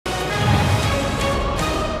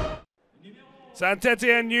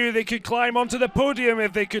Saint-Etienne knew they could climb onto the podium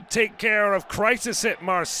if they could take care of crisis-hit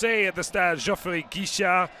Marseille at the Stade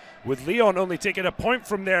Geoffroy-Guichard, with Lyon only taking a point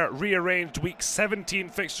from their rearranged Week 17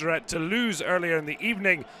 fixture at Toulouse earlier in the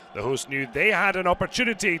evening. The hosts knew they had an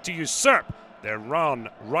opportunity to usurp their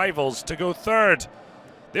rivals to go third.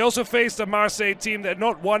 They also faced a Marseille team that had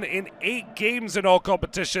not won in 8 games in all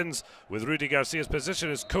competitions, with Rudy Garcia's position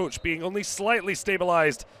as coach being only slightly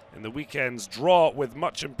stabilised in the weekend's draw with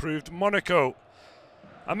much improved Monaco.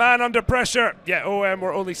 A man under pressure, yet OM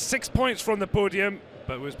were only 6 points from the podium,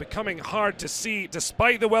 but it was becoming hard to see,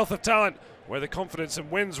 despite the wealth of talent, where the confidence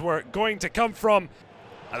and wins were going to come from.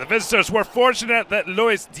 And the visitors were fortunate that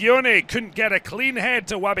Loïs DIONY couldn't get a clean head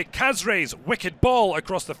to Wahbi KAZRI's wicked ball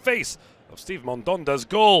across the face of Steve Mondonda's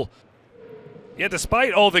goal. Yet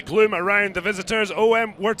despite all the gloom around the visitors,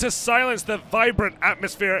 OM were to silence the vibrant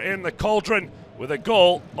atmosphere in the cauldron with a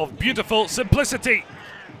goal of beautiful simplicity.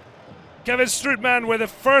 Kévin STROOTMAN with the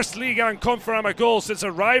first Ligue and Conforama goal since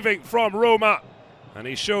arriving from Roma, and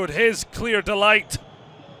he showed his clear delight.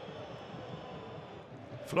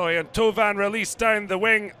 Florian Thauvin released down the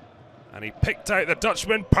wing, and he picked out the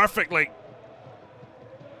Dutchman perfectly.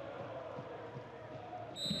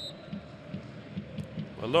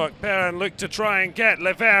 Well, look, PERRIN looked to try and get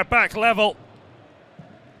Lever back level.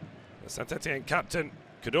 The Saint-Etienne captain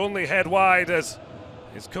could only head wide as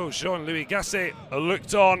his coach Jean-Louis Gasset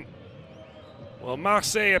looked on. Well,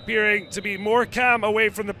 Marseille appearing to be more calm away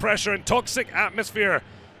from the pressure and toxic atmosphere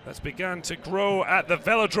that's begun to grow at the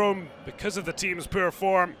Velodrome because of the team's poor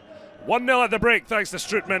form. 1-0 at the break thanks to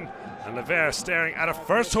STROOTMAN, and Lever staring at a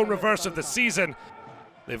first home reverse of the season.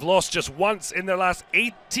 They've lost just once in their last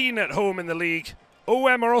 18 at home in the league.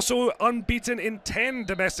 OM are also unbeaten in 10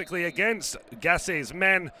 domestically against Gasset's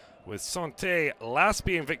men, with Santé last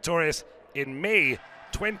being victorious in May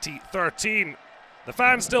 2013. The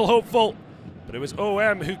fans still hopeful, but it was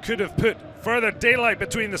OM who could have put further daylight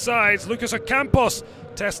between the sides. Lucas OCAMPOS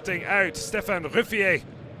testing out Stéphane RUFFIER.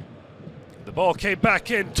 The ball came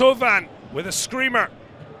back in. Thauvin with a screamer,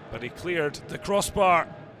 but he cleared the crossbar.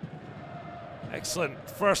 Excellent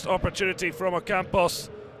first opportunity from OCAMPOS,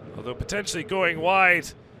 although potentially going wide.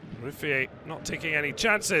 RUFFIER not taking any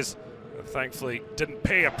chances, and thankfully didn't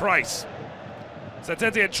pay a price.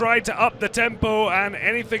 Saint-Etienne tried to up the tempo, and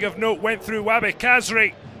anything of note went through Wahbi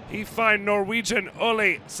KAZRI. He found Norwegian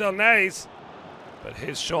Ole SELNAES, but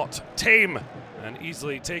his shot tame and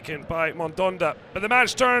easily taken by Mondonda. But the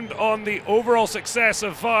match turned on the overall success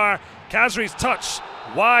of VAR. KAZRI's touch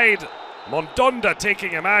wide, Mondonda taking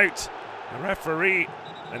him out. The referee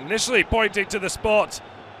initially pointing to the spot,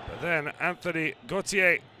 but then Anthony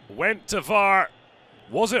Gauthier went to VAR.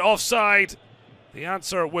 Was it offside? The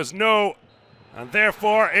answer was no, and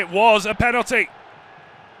therefore it was a penalty.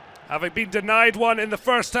 Having been denied one in the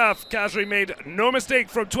first half, KAZRI made no mistake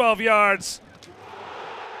from 12 yards.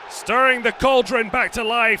 Stirring the cauldron back to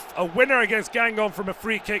life, a winner against Gangon from a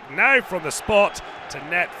free kick, now from the spot to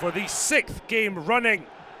net for the 6th game running.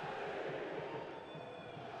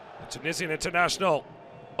 The Tunisian international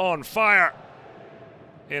on fire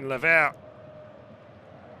in Lever.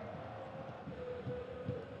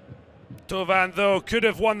 Thauvin, though, could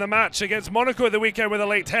have won the match against Monaco at the weekend with a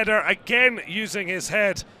late header, again using his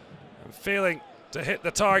head and failing to hit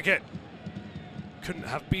the target. Couldn't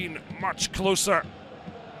have been much closer.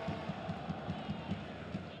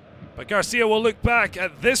 But Garcia will look back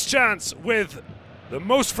at this chance with the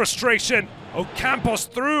most frustration. OCAMPOS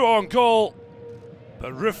through on goal,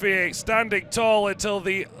 but RUFFIER standing tall until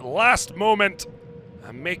the last moment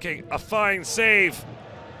and making a fine save.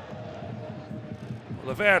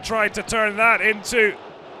 Lever tried to turn that into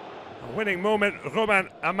a winning moment. Romain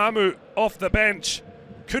Amamu off the bench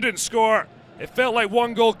couldn't score. It felt like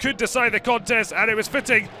one goal could decide the contest, and it was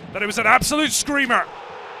fitting that it was an absolute screamer.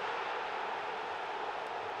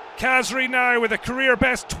 KAZRI now with a career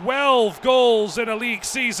best 12 goals in a league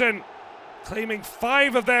season, claiming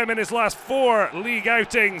 5 of them in his last 4 league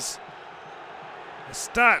outings. The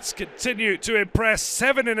stats continue to impress,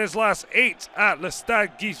 7 in his last 8 at Le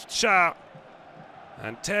Stade Guichard,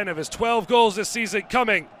 and 10 of his 12 goals this season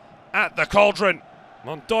coming at the Cauldron.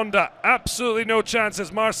 Mondonda, absolutely no chance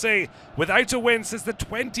as Marseille without a win since the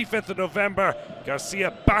 25th of November.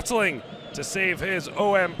 Garcia battling to save his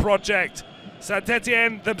OM project.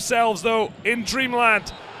 Saint-Etienne themselves, though, in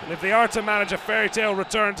dreamland. And if they are to manage a fairy tale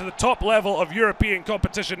return to the top level of European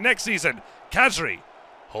competition next season, KAZRI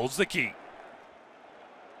holds the key.